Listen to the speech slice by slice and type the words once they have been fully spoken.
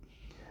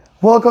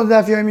Welcome to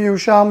Daf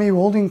Yerushalmi. We're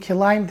holding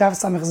Kilayim Daf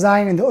Samech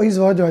Zayin in the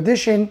Oizvod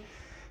edition,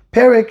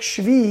 Perek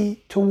Shvi,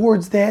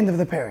 towards the end of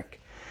the Perek.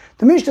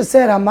 The Mishnah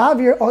said,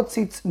 "Hamavir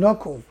otzitz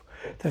nokuv."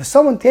 That if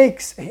someone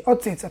takes a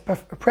otzitz, a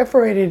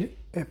perforated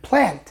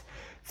plant,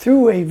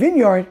 through a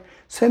vineyard,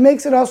 so it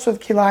makes it also with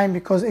Kilayim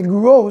because it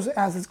grows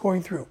as it's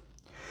going through.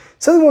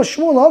 So the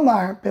Shmuel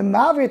Omar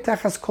b'mavir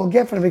techas kol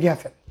gefen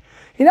v'gefen.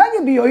 You're not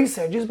going to be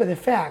oiser just by the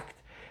fact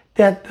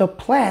that the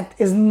plant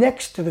is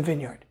next to the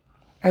vineyard,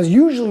 as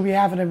usually we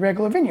have in a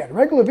regular vineyard. A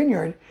regular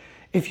vineyard,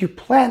 if you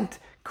plant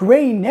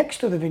grain next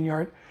to the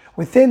vineyard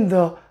within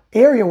the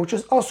area which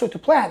is also to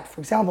plant,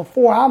 for example,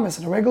 4 amas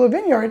in a regular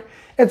vineyard,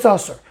 it's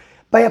also.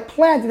 By a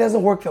plant, it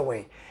doesn't work that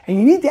way. And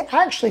you need to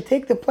actually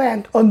take the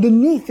plant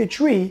underneath the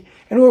tree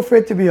in order for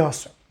it to be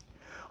also.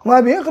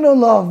 We're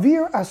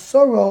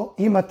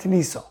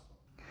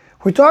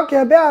talking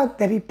about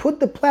that he put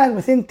the plant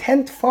within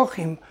 10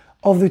 tfachim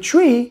of the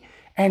tree,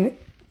 and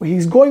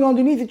he's going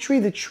underneath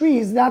the tree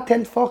is not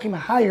 10 tfachim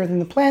higher than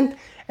the plant,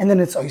 and then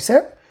it's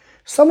oiser.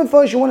 Some of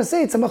us, you want to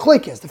say it's a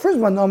machlekes. The first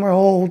Mandomer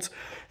holds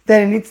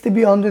that it needs to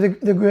be under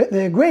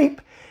the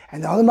grape,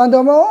 and the other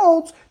Mandomer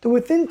holds that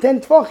within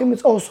 10 tfachim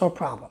it's also a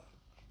problem.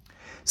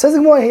 Says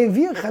the words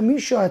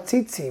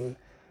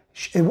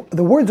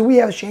we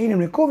have,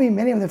 Sheinim Nekuvim,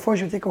 many of the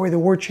first take away the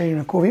word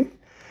Sheinim Nekuvim.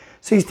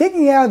 So he's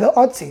taking out the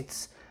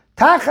otzitz,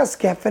 tachas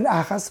kefen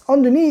achas,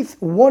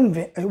 underneath one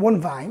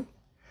vine.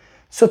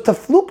 So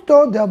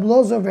taflukto de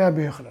abloza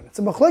ve'Rabbi Yochanan. It's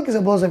a machlekes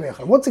abloza ve'Rabbi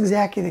Yochanan. What's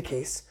exactly the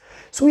case?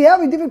 So we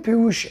have a different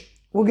pirush.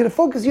 We're going to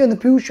focus here on the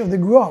pirush of the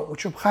grow,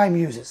 which Reb Chaim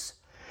uses.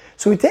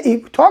 So we're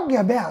talking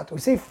about, we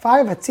say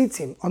 5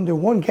 atzitzim under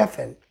one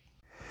gefen,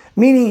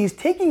 meaning he's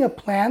taking a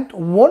plant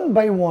one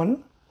by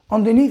one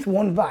underneath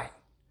one vine.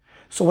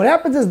 So what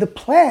happens is the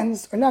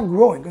plants are not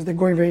growing because they're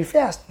growing very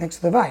fast next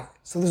to the vine.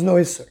 So there's no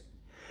issur.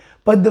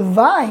 But the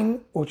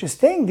vine, which is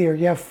staying there,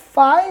 you have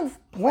 5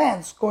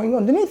 plants going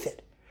underneath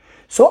it.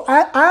 So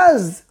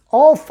as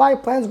all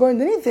 5 plants go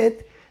underneath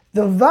it,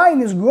 the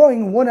vine is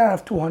growing 1 out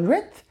of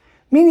 200,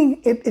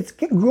 meaning it's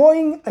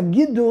growing a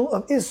gidul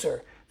of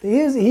issur. There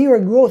is here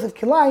a growth of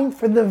kilayim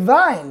for the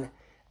vine,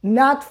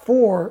 not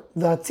for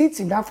the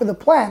tzitzim, not for the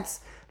plants.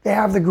 They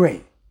have the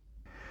grain.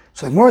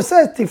 So the Gemara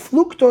says,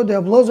 Tiflukto de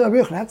abloza Rabbi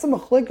Yochanan. That's the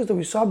machlekes that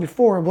we saw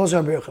before, abloza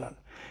Rabbi Yochanan.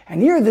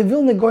 And here the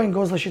Vilna Goyen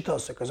goes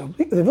l'shitosa, because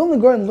the Vilna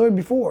Goyen learned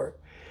before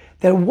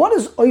that what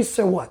is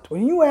oiser what?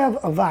 When you have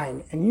a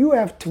vine and you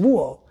have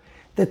tevuah,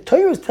 the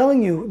Torah is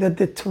telling you that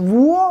the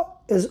tevuah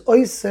is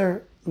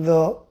oiser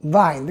the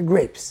vine, the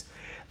grapes.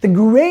 The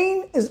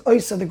grain is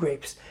oiser the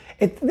grapes.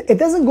 It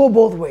doesn't go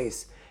both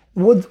ways.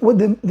 What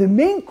the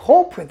main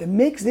culprit that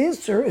makes the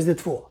issur is the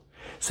tevuah.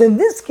 So in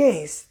this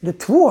case, the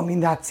tevuah, the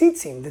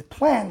atzitzim, the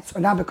plants are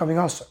not becoming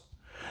asur.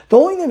 The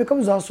only thing that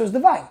becomes asur is the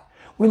vine.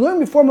 We learned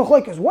before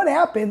machlekes, what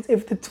happens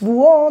if the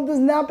tevuah does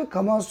not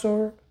become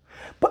asur?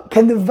 But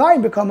can the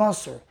vine become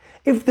asur?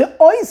 If the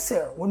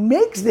oiser, what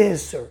makes the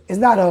issur, is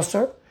not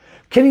asur,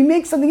 can he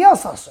make something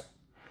else asur?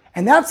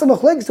 And that's the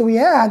machlekes that we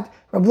had,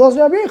 Rabbi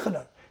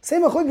Yochanan.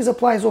 Same machlekes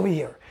applies over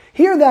here.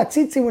 Here the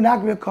atzitzim will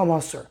not become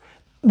asur.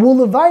 Will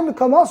the vine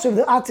become asur if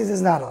the atzitz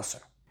is not asur?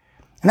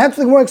 And that's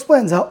what the Gemara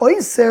explains. How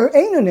oiser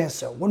ain't an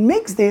issur. What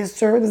makes the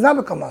issur does not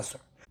become asur.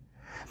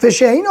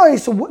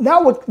 So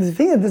now what the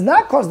thing that does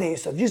not cause the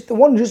issur, just the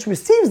one who just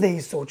receives the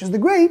issur, which is the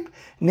grape,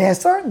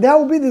 nesar, that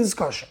will be the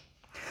discussion.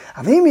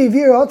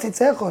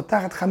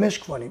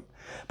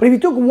 But if you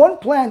took one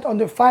plant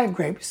under 5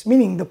 grapes,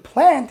 meaning the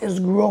plant is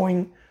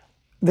growing,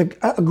 the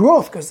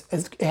growth, because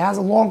it has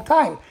a long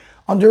time,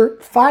 under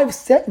 5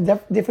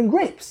 different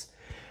grapes,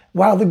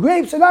 while the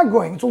grapes are not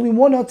growing, it's only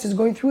one otzitz is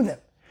going through them.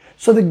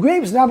 So the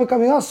grapes now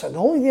becoming asur. The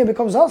only thing that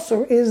becomes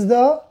asur is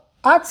the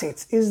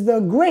atzitz, is the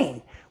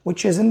grain,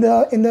 which is in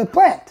the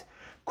plant.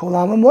 So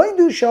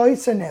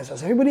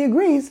everybody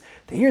agrees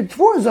that here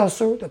tevuah is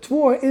asur. The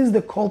tevuah is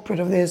the culprit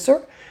of the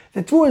issur.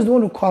 The tevuah is the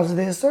one who causes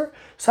the issur.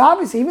 So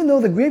obviously, even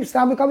though the grapes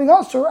now becoming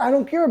asur, I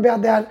don't care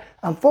about that.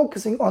 I'm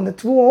focusing on the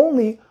tevuah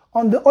only,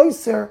 on the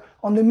oiser,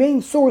 on the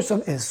main source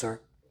of issur.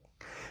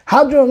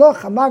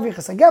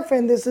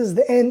 This is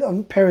the end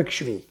of Perek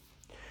Shvi.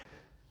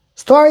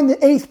 Starting the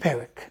 8th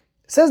Perek.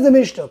 Says the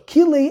Mishnah,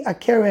 Kili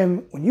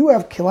Akerem, when you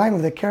have Kilayim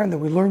of the Kerem that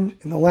we learned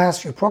in the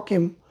last few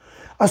Prokim,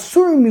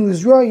 Asurim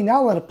Milizra, you're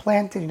not allowed to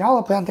plant it, you're not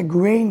allowed to plant a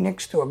grain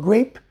next to a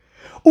grape.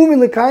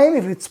 Umilikayim,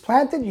 if it's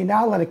planted, you're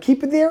not allowed to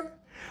keep it there.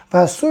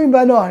 Vasurim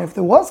Banon, if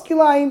there was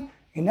Kilayim,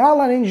 you're not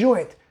allowed to enjoy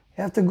it.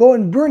 You have to go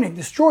and burn it,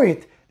 destroy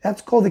it.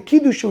 That's called the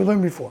Kiddush that we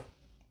learned before.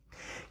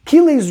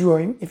 Kili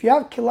Zroim, if you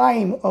have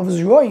Kilayim of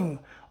Zroim,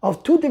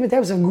 of 2 different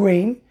types of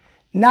grain,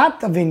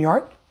 not a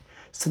vineyard,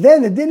 so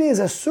then the din is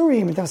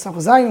asurim, it has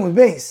zayin with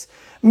base.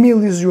 Mil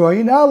Yisroel,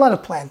 you're not allowed to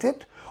plant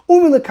it.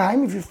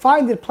 Umilakayim, if you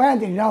find it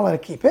planted, you're not allowed to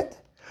keep it.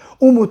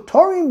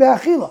 Umutorim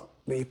be'achila,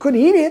 but you could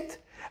eat it.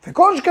 And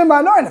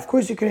of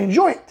course you can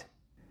enjoy it.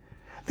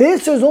 The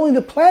issur is only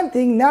the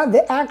planting, not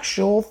the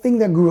actual thing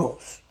that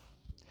grows.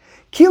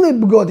 Kili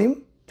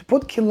b'godim, to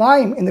put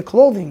kilayim in the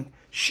clothing.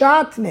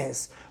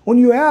 Shatnes, when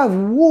you have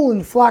wool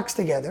and flax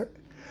together.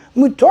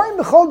 Mutarim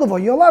b'chol davar.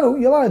 You're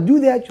allowed to do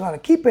that. You're allowed to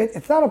keep it.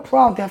 It's not a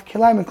problem to have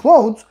kilayim and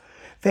clothes.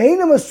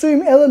 Ve'einam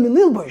asurim ela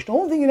mililbush. The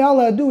only thing you're not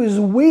allowed to do is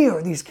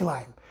wear these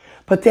kilayim.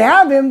 But to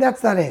have him,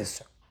 that's not a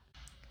hissur.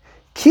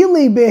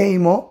 Kili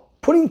behemo,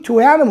 putting two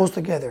animals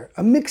together,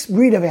 a mixed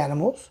breed of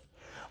animals.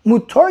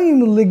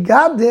 Mutarim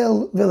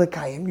ligadel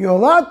velekayim. You're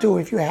allowed to,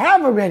 if you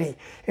have already,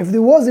 if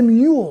there was a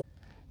mule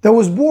that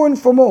was born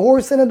from a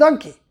horse and a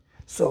donkey.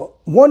 So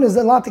one is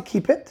allowed to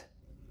keep it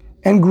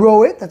and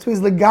grow it. That's why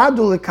it's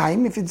ligadel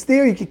lekayim. If it's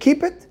there, you can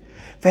keep it.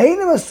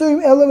 Ve'einam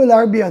asurim ela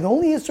milarbiyah. The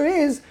only hissur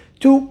is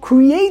to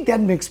create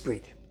that mixed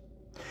breed.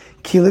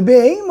 Kili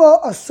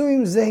behemo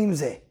asurim zeim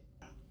zeh.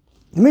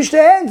 The Mishnah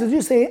ends with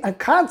just a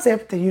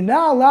concept that you're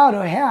not allowed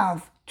to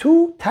have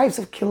two types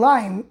of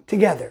kilayim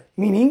together.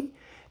 Meaning,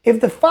 if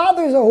the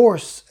father is a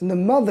horse and the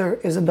mother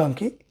is a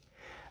donkey,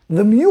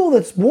 the mule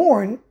that's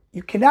born,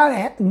 you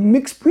cannot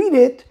mix breed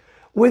it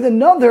with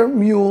another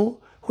mule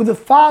who the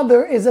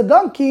father is a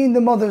donkey and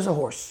the mother is a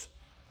horse.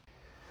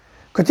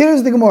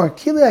 Continues the Gemara.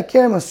 Kili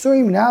akerem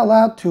asurim, you're not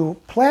allowed to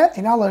plant,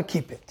 you're not allowed to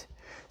keep it.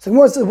 So the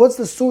Gemara says, what's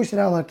the source you're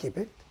not allowed to keep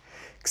it?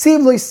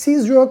 Ksiv lo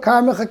sizro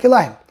karmecha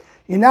kilayim.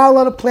 You're not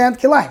allowed to plant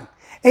kilayim.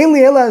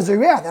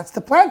 That's to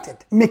plant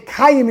it.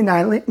 Mikayim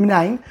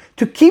minayin.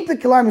 To keep the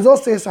kilayim is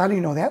also, so how do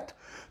you know that?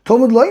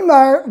 Talmud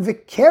loimar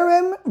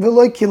v'kerem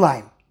v'loy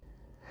kilayim.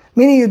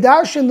 Meaning you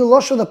darshan the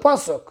losh of the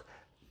pasuk.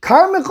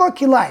 Karmecha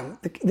kilayim.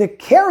 The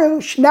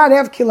kerem should not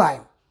have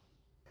kilayim.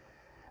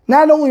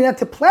 Not only not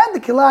to plant the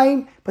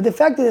kilayim, but the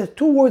fact that the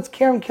two words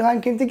kerem and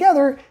kilayim came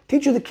together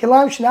teach you the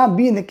kilayim should not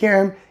be in the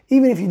kerem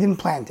even if you didn't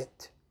plant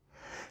it.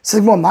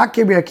 Says more, that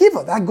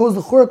goes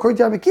the chura according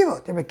to Rabbi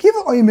Akiva. Rabbi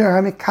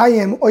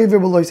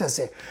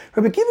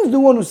Akiva is the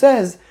one who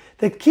says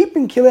that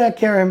keeping kilei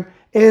kerem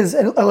is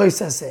an eloi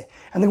saseh.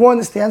 And the Gemara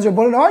understands, or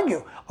don't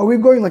argue. Are we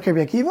going like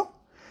Rabbi Akiva?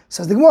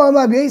 Says the Gemara,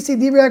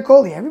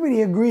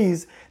 everybody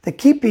agrees that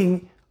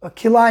keeping a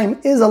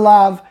kilayim is a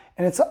lav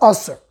and it's a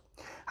asur.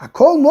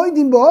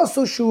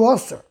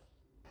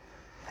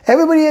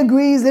 Everybody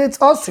agrees that it's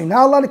asur. You're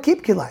not allowed to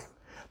keep kilayim.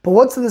 But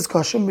what's the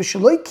discussion? That's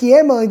when you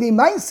have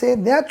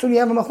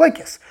a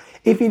machlekes.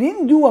 If he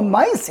didn't do a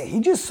maaseh, he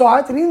just saw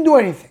it and he didn't do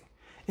anything.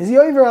 Is he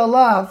over a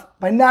lav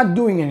by not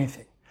doing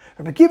anything?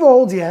 Rabbi Akiva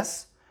holds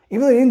yes.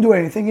 Even though he didn't do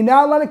anything, you're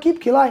not allowed to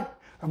keep kilayim.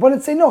 Rabbi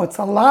would say no, it's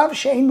a lav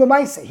she'ein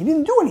b'maaseh. He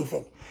didn't do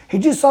anything. He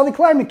just saw the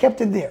kilayim and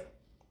kept it there.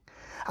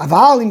 But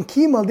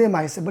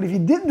if he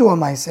did do a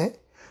maaseh,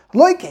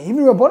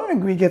 even Rabbanan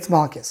agree gets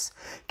malchus.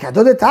 As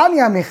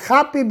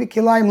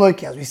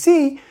we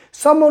see,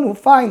 someone who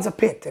finds a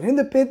pit, and in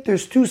the pit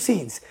there's two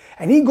seeds,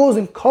 and he goes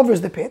and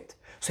covers the pit.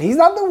 So he's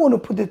not the one who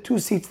put the two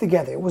seeds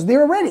together. It was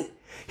there already.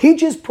 He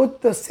just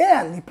put the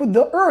sand, he put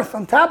the earth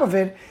on top of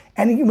it,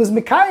 and he was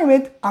mekayim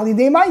it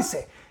alidei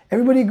maaseh.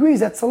 Everybody agrees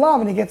that's salav,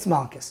 and he gets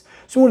malchus.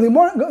 So what the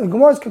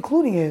Gemara is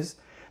concluding is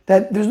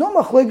that there's no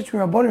machlekes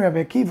between Rabbanan and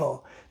Rabbi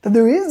Akiva, that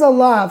there is a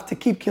lav to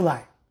keep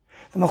kilayim.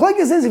 The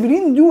machlekes says if he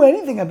didn't do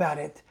anything about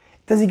it,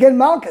 does he get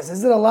malchus?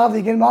 Is it a lav that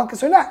he get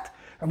malchus or not?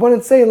 Rabbi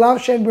would say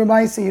lav shen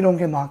b'maaseh you don't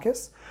get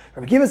malchus.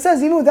 Rabbi Akiva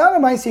says even without a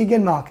maaseh you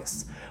get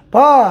malchus.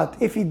 But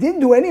if he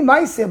didn't do any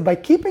maaseh by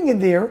keeping it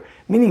there,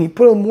 meaning he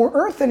put more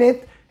earth in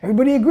it,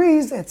 everybody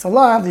agrees it's a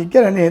lav that you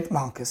get on it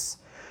malchus.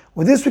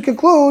 With this we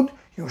conclude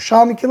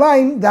Yerushalmi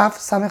Kilayim Daf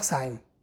Samech Zayin.